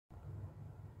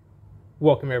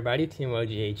Welcome everybody,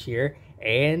 TeamOGH here,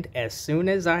 and as soon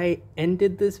as I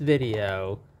ended this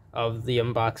video of the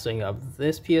unboxing of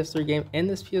this PS3 game and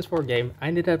this PS4 game, I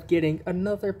ended up getting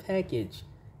another package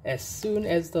as soon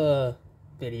as the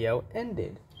video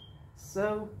ended.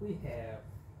 So we have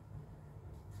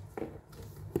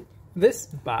this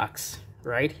box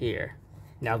right here.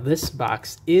 Now this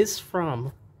box is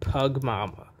from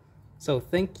Pugmama. So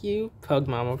thank you,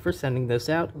 Pugmama, for sending this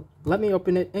out. Let me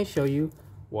open it and show you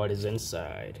what is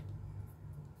inside.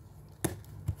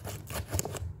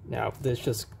 Now, if this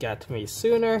just got to me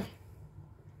sooner,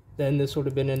 then this would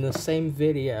have been in the same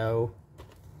video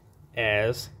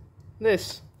as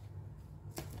this.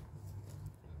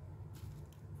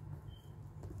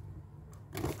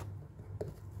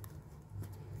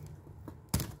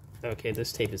 Okay,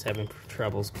 this tape is having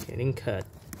troubles getting cut.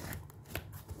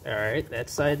 Alright, that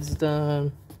side's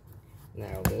done.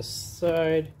 Now this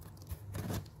side.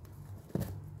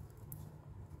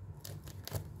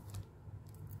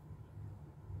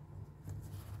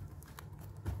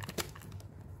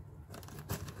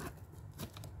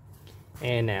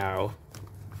 And now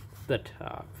the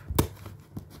top.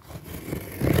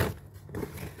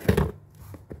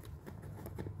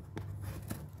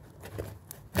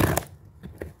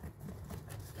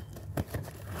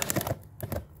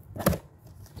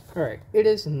 Alright, it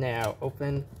is now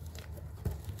open.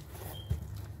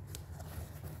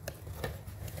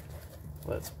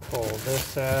 Let's pull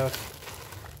this out.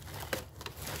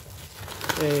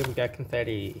 Okay, we got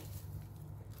confetti.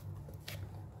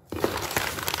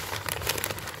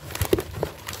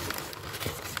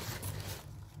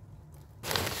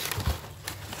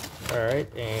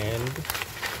 Alright, and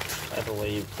I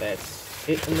believe that's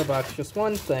it in the box. Just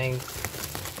one thing.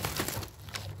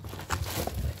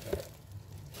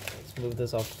 Let's move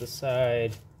this off to the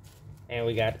side. And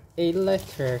we got a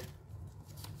letter.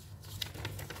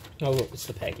 Oh, it's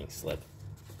the packing slip.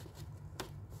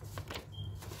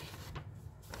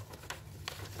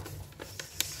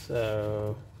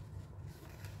 So,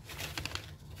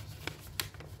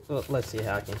 well, let's see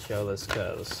how I can show this,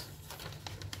 because,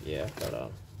 yeah, hold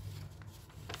on.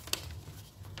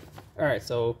 Alright,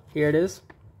 so here it is.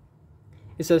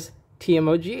 It says,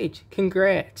 TMOGH,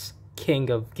 congrats, king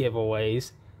of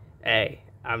giveaways. Hey,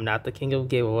 I'm not the king of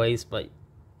giveaways, but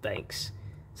thanks.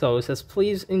 So it says,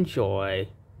 please enjoy.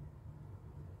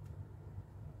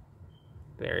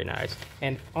 Very nice.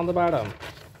 And on the bottom,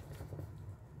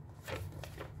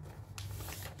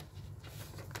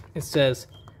 it says,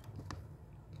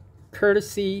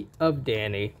 courtesy of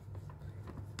Dani.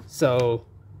 So,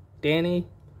 Dani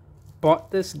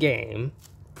bought this game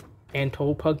and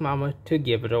told Pugmama to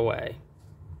give it away.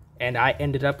 And I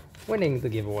ended up winning the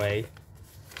giveaway,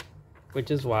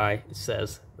 which is why it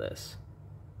says this.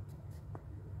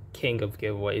 King of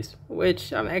giveaways,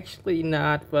 which I'm actually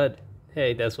not, but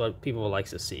hey, that's what people like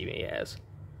to see me as.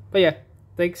 But yeah,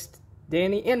 thanks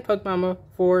Dani and Pugmama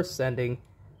for sending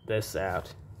this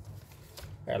out.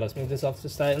 Alright, let's move this off to the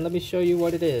side and let me show you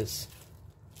what it is.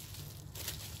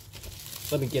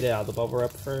 Let me get it out of the bubble wrap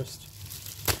first.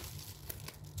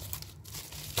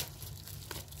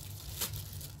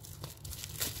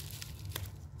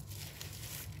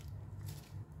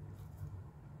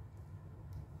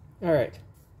 Alright,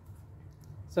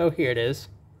 so here it is.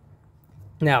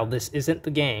 Now, this isn't the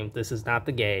game. This is not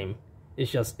the game. It's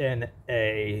just in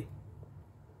a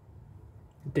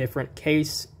different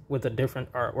case with a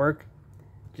different artwork.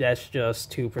 That's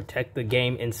just to protect the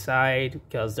game inside,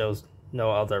 because there was no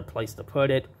other place to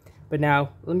put it. But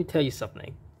now, let me tell you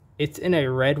something. It's in a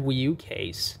red Wii U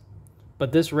case,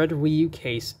 but this red Wii U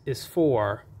case is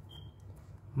for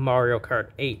Mario Kart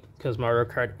 8, because Mario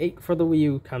Kart 8 for the Wii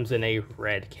U comes in a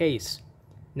red case.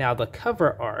 Now the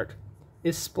cover art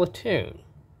is Splatoon,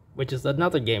 which is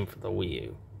another game for the Wii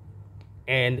U.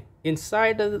 And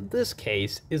inside of this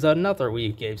case is another Wii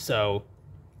U game, so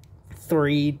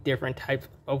 3 different types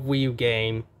of Wii U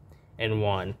game in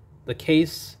one. The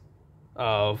case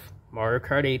of Mario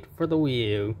Kart 8 for the Wii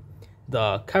U,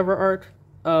 the cover art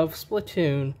of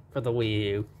Splatoon for the Wii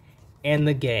U, and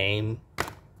the game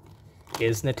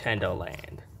is Nintendo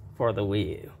Land for the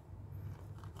Wii U.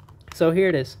 So here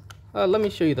it is. Let me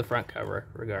show you the front cover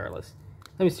regardless.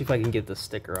 Let me see if I can get the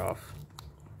sticker off,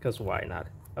 because why not?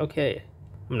 Okay,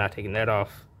 I'm not taking that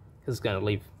off because it's going to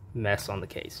leave mess on the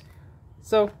case.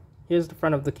 So here's the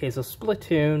front of the case of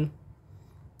Splatoon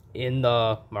in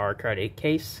the Mario Kart 8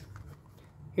 case.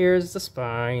 Here's the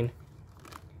spine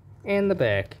and the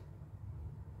back.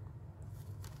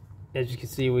 As you can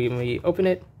see, when we open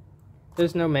it,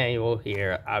 there's no manual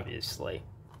here, obviously.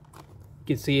 You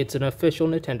can see it's an official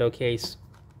Nintendo case,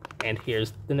 and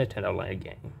here's the Nintendo Land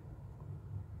game.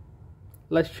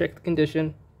 let's check the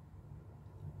condition.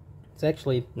 It's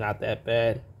actually not that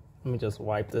bad. Let me just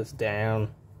wipe this down.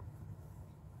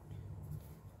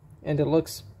 And it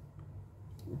looks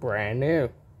brand new.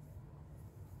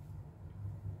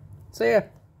 So yeah.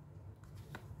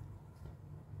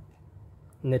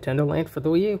 Nintendo Land for the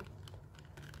Wii U.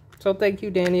 So thank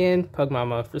you, Dani and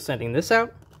Pugmama, for sending this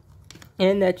out.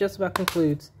 And that just about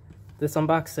concludes this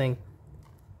unboxing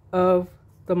of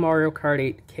the Mario Kart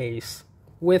 8 case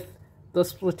with the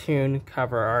Splatoon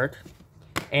cover art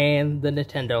and the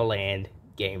Nintendo Land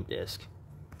game disc.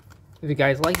 If you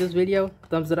guys like this video,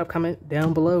 thumbs it up, comment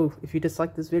down below if you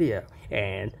dislike this video.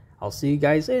 And I'll see you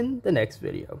guys in the next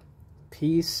video.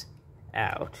 Peace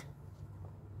out.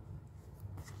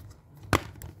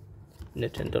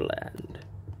 Nintendo Land.